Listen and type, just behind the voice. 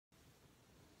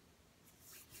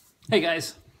Hey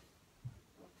guys,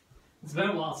 it's been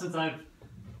a while since I've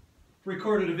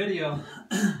recorded a video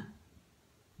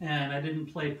and I didn't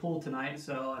play pool tonight,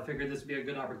 so I figured this would be a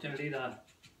good opportunity to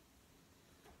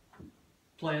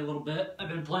play a little bit. I've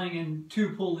been playing in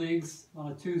 2 pool leagues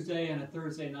on a Tuesday and a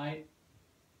Thursday night.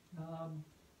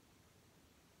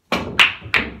 I've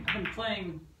been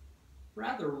playing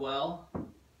rather well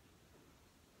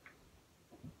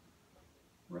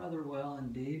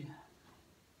indeed.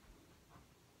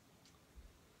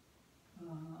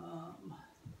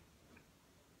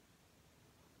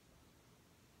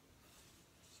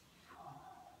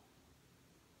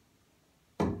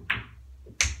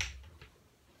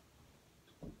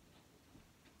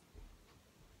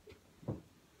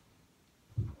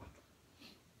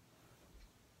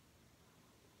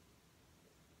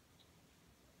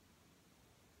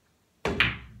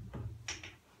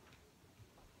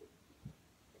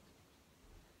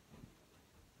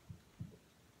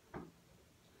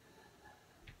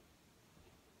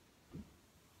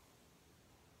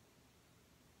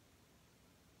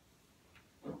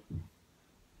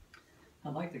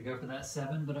 I'd like to go for that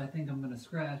 7, but I think I'm going to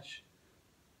scratch.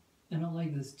 I don't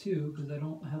like this 2 because I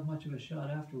don't have much of a shot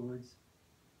afterwards.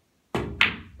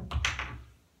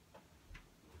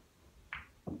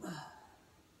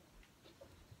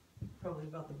 Probably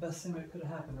about the best thing that could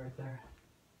have happened right there.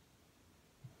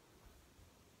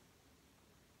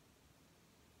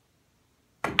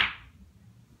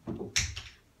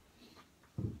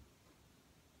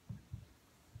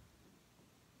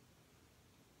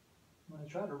 I'm going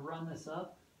to try to run this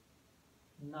up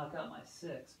and knock out my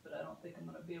 6, but I don't think I'm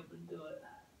going to be able to do it.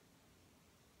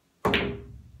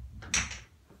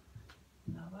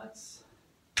 Now that's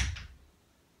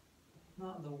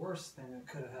not the worst thing that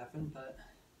could have happened, but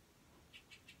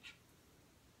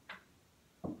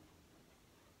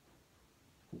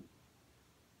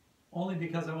only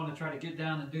because I want to try to get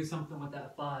down and do something with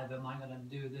that 5 am I going to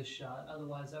do this shot.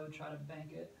 Otherwise I would try to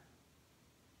bank it.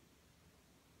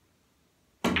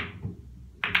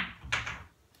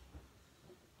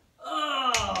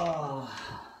 Oh!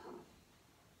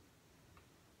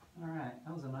 Alright,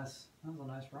 that was a nice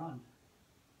run.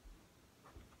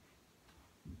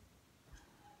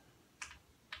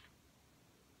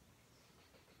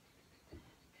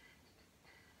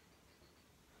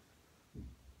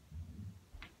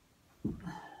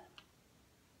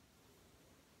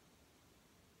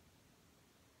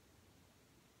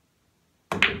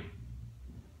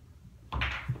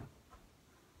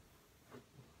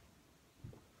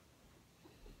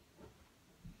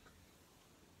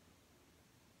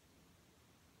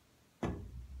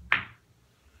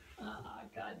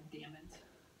 God damn it.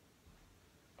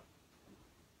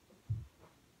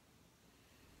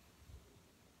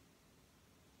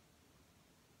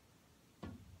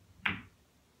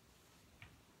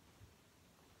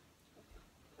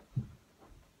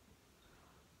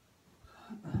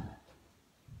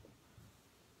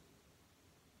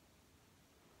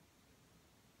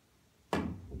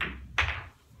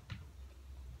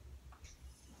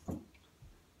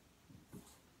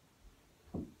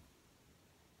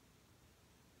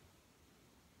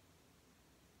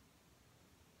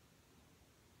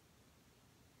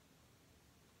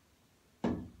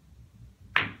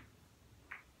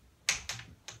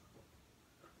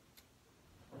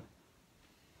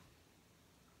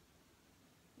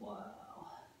 Wow.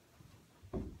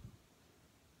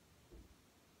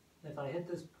 If I hit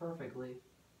this perfectly,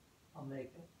 I'll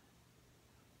make it.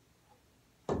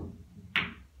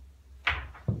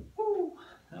 Woo!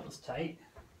 That was tight.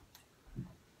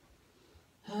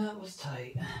 That was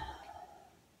tight.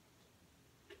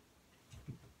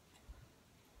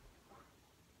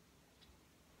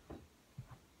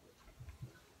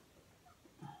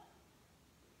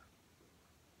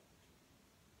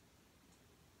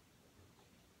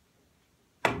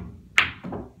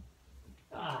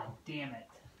 Ah, damn it.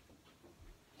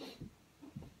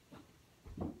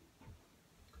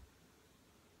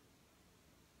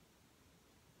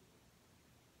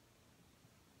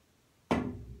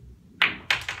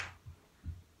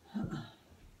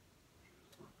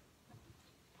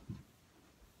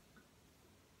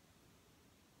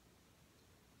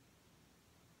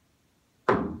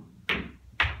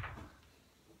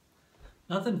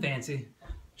 Nothing fancy,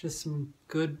 just some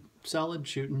good, solid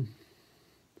shooting.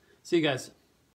 See you guys.